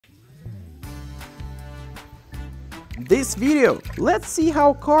this video, let's see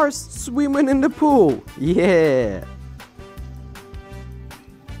how cars swimming in the pool. Yeah.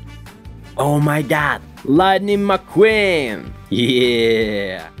 Oh my god, Lightning McQueen.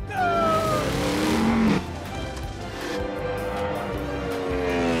 Yeah.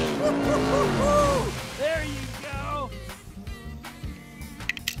 There you go.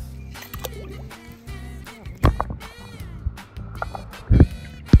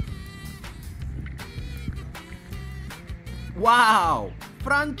 Wow,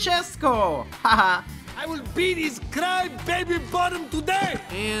 Francesco. Haha. I will beat his cry-baby bottom today.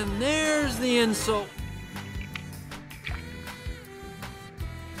 And there's the insult.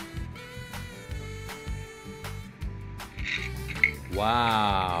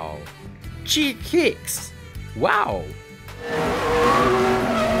 Wow. Cheek kicks. Wow.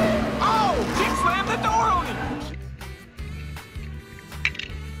 Oh, she slammed the door on him.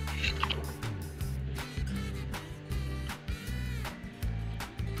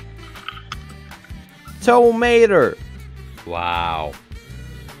 Tomato. Wow.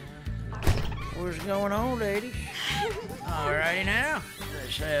 What's going on, ladies? Alrighty now,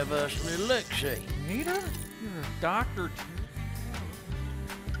 let's have us a little look-see. Nita, you're a doctor too.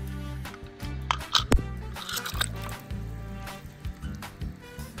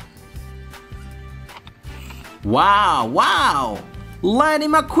 Wow, wow. Lightning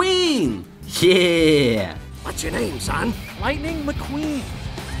McQueen. Yeah. What's your name, son? Lightning McQueen.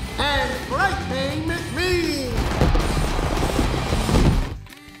 And Lightning McMee!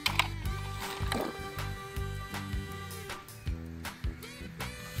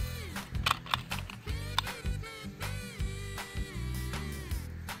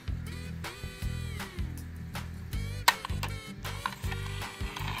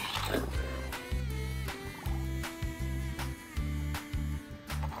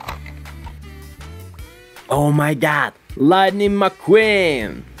 Oh my god, Lightning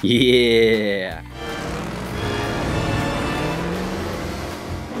McQueen. Yeah.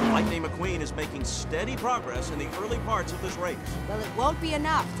 Lightning McQueen is making steady progress in the early parts of this race. Well, it won't be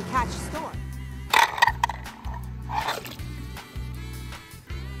enough to catch a storm.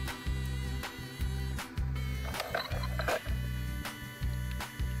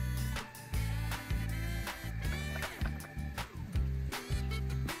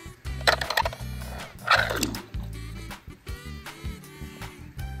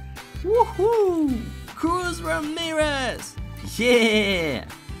 Woohoo! Cruz Ramirez! Yeah!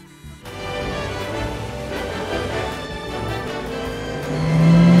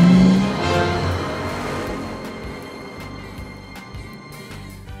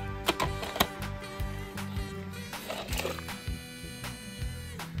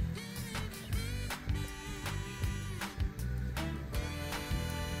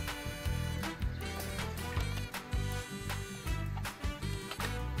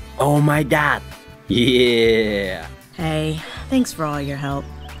 Oh my god! Yeah! Hey, thanks for all your help.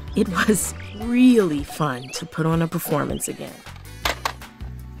 It was really fun to put on a performance again.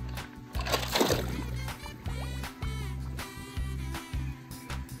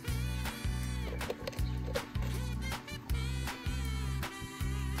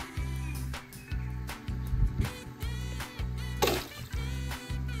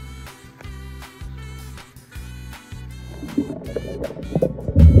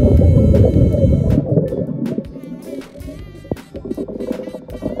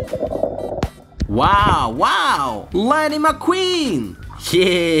 Wow, wow! Lightning McQueen!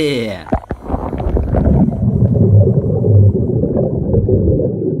 Yeah!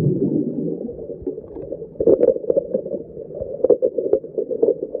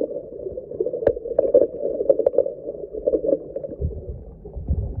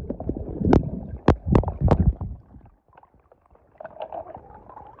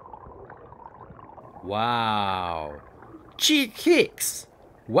 Wow! Cheek kicks!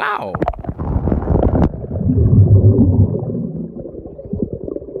 Wow!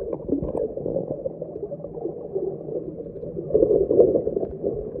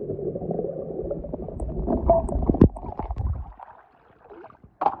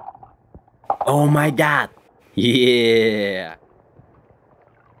 Oh my god! Yeah!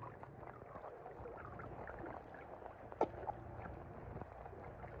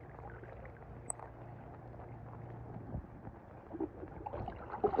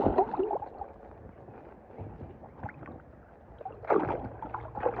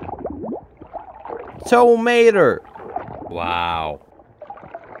 Tomato! Wow!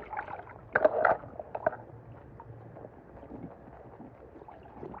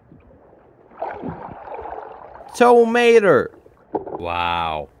 Tomato!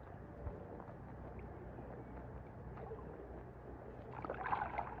 Wow!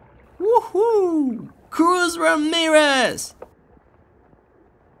 Woohoo! Cruz Ramirez!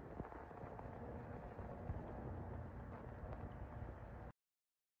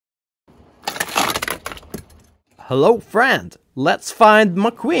 Hello, friend. Let's find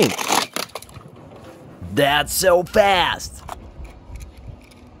McQueen. That's so fast!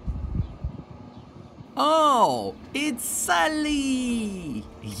 Oh, it's Sally!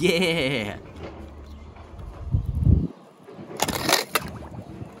 Yeah!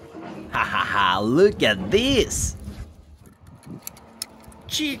 Ha ha ha, look at this!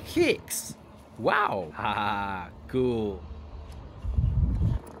 Chick Hicks. Wow. Haha, cool.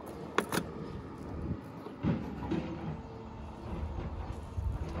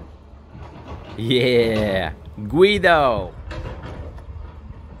 Yeah, Guido.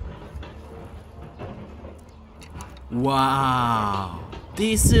 Wow!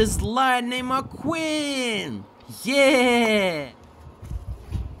 This is Lightning McQueen! Yeah!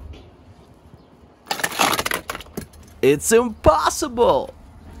 It's impossible!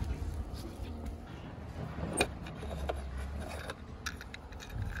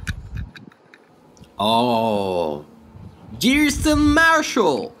 Oh! Jason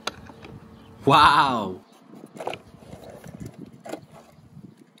Marshall! Wow!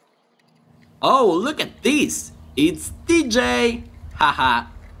 Oh, look at this! It's DJ! Haha!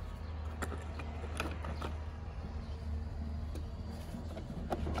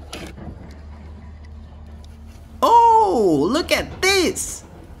 Oh, look at this!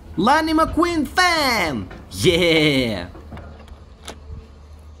 Lightning McQueen fan! Yeah!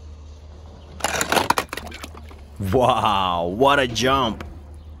 Wow, what a jump!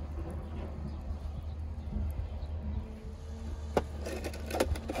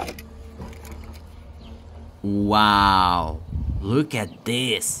 Wow, look at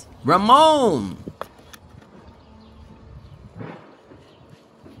this! Ramon!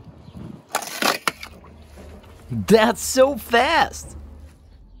 That's so fast!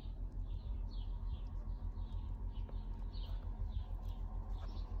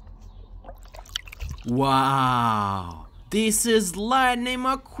 Wow, this is Lightning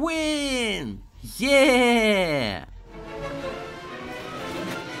McQueen! Yeah!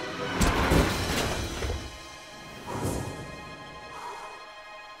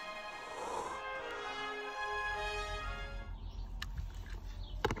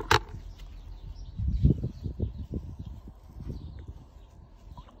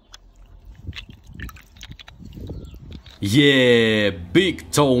 Yeah,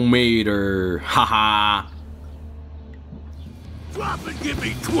 big tomato, haha. Drop and give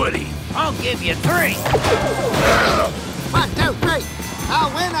me 20. I'll give you 3. 1, 2, 3. A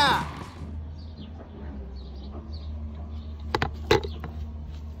winner!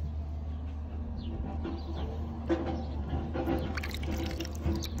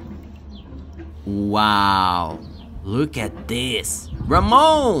 Wow, look at this.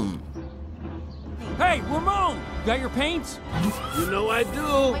 Ramon! Hey, Ramon! Got your paints? You know I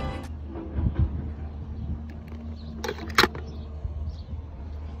do.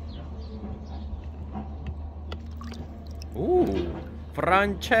 Ooh,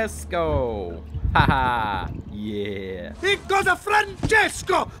 Francesco. Haha, yeah. It goes a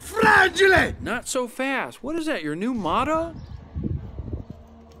Francesco! Fragile! Not so fast. What is that, your new motto?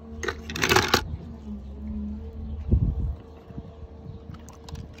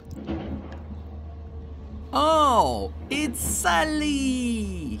 Oh, it's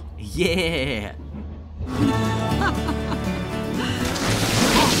Sally! Yeah!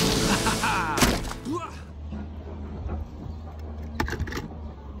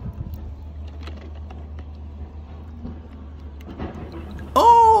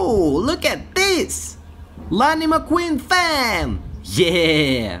 Oh, look at this! Lightning McQueen fan!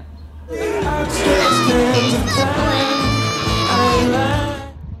 Yeah!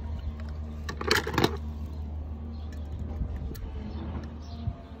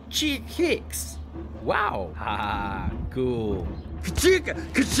 Chick Hicks. Wow. Haha, cool. Kachika!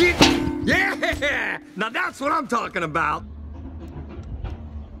 Kachika! Yeah! Now that's what I'm talking about!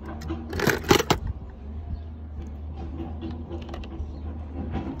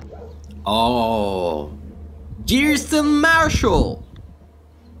 Oh, Jason Marshall!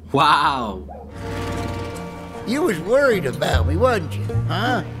 Wow! You was worried about me, wasn't you?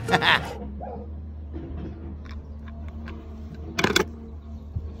 Huh?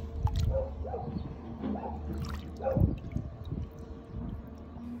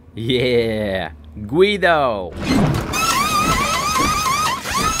 Yeah, Guido.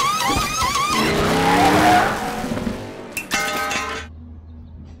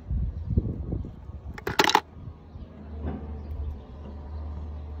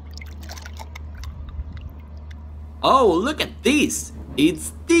 Oh, look at this!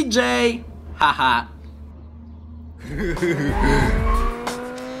 It's DJ! Haha!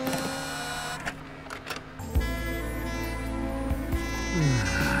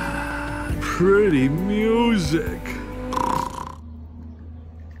 Pretty music.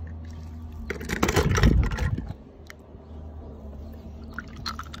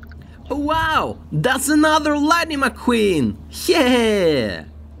 Wow! That's another Lightning McQueen! Yeah!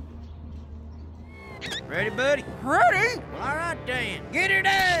 Ready, buddy? Ready? Well, all right then. Get it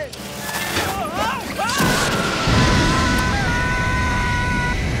up!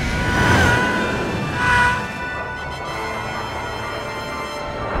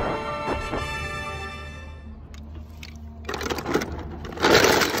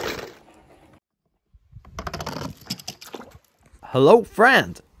 Hello,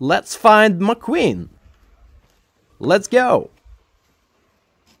 friend. Let's find McQueen. Let's go.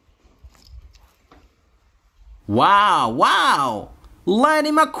 Wow, wow!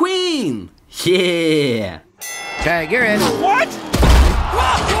 Lightning McQueen! Yeah! Okay, you're in. What?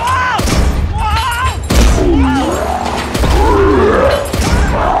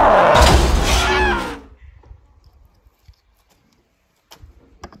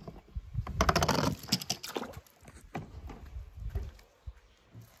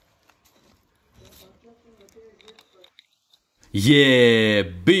 Yeah!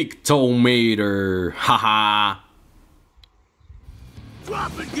 Big tomato! Haha!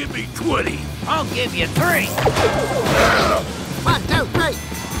 Drop and give me 20. I'll give you 3. 1, 2, 3.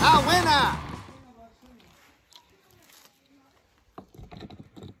 A winner!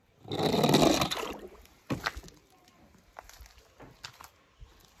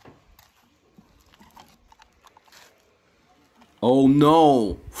 Oh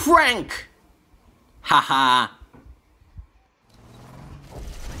no! Frank! Haha!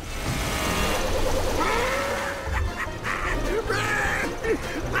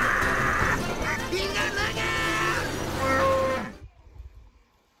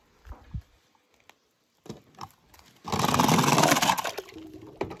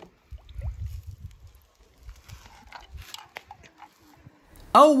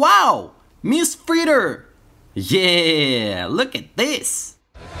 Oh wow! Miss Fritter! Yeah! Look at this!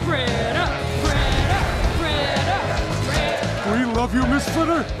 We love you, Miss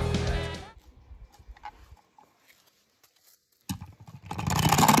Fritter.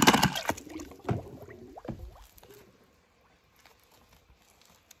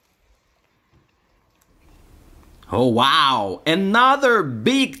 Oh wow! Another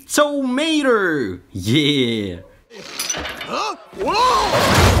big tomato! Yeah! 1,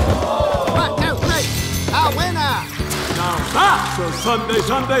 2, 3. A winner! Now that's a Sunday,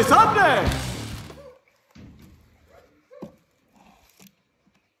 Sunday, Sunday.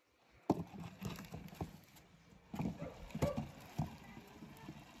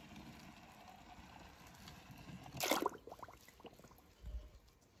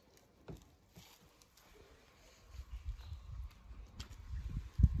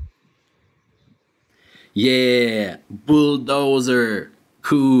 Yeah! Bulldozer!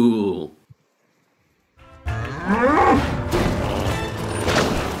 Cool!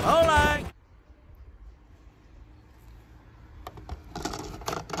 Hold on.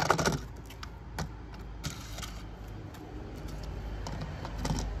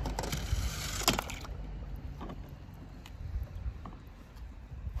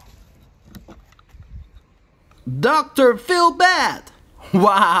 Dr. Feel Bad!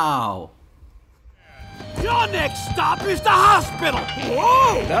 Wow! Your next stop is the hospital.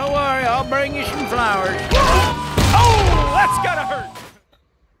 Whoa! Don't worry, I'll bring you some flowers. Oh, that's gotta hurt.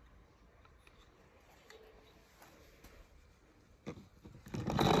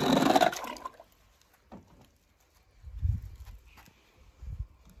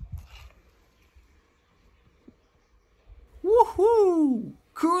 Woohoo!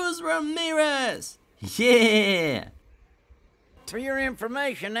 Cruz Ramirez! Yeah! For your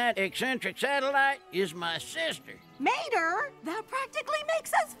information, that eccentric satellite is my sister. Mater, that practically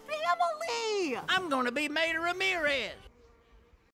makes us family. I'm gonna be Mater Ramirez.